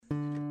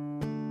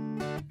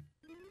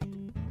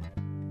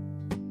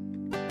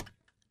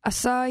I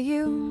saw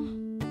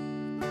you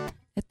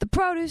at the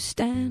produce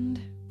stand,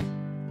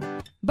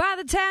 by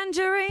the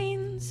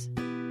tangerines,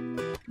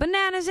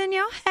 bananas in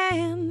your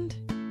hand.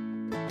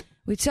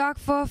 We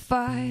talked for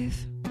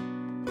 5,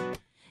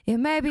 yeah,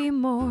 maybe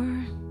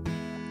more.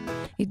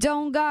 You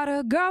don't got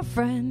a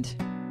girlfriend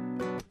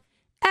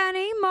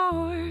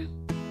anymore,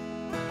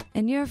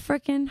 and you're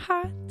freaking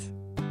hot,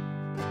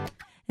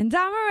 and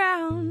I'm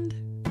around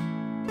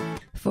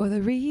for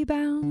the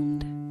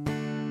rebound.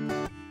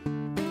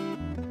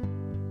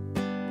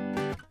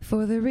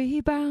 For the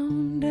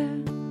rebound.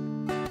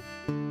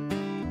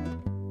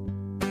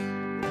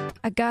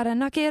 I gotta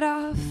knock it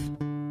off,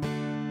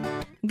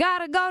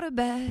 gotta go to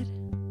bed.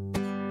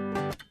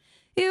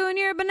 You and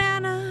your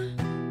banana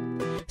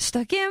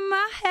stuck in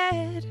my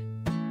head.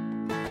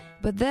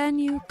 But then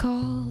you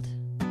called,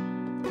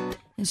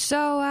 and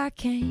so I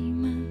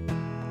came.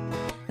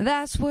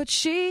 That's what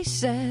she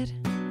said.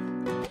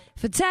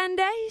 For 10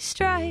 days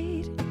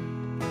straight,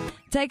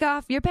 take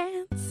off your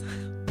pants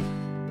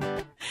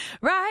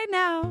right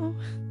now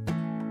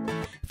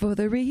for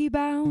the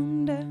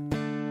rebound.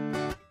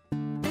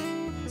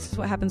 This is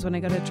what happens when I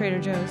go to Trader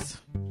Joe's.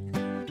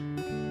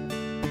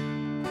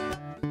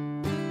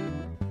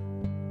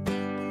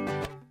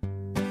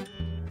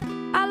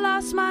 I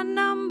lost my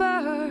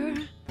number,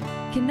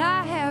 can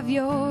I have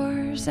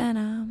yours? And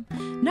I'm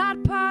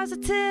not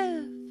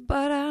positive,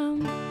 but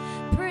I'm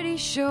pretty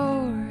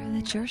sure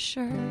that your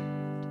shirt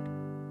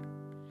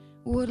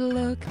would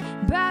look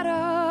better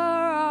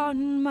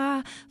on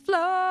my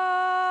floor.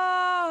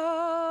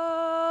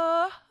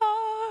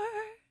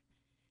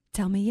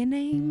 Tell me your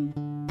name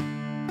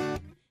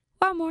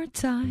one more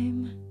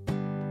time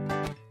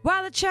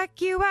while I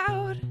check you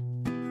out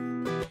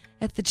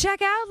at the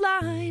checkout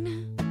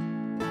line.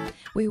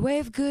 We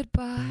wave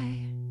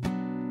goodbye,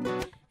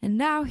 and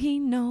now he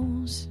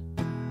knows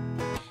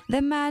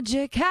that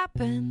magic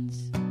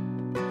happens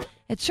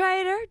at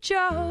Trader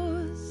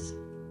Joe's.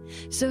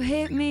 So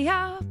hit me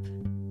up,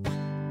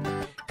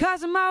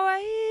 'cause I'm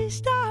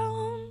always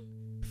down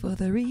for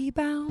the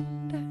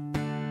rebound.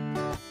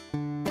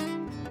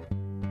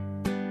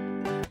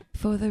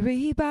 For the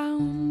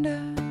rebound.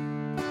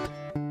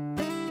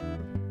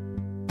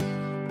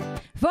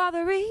 For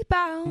the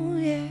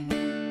rebound, yeah.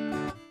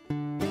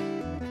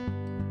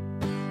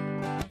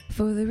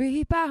 For the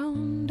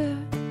rebound.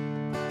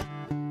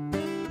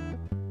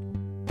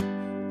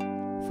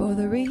 For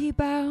the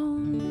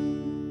rebound.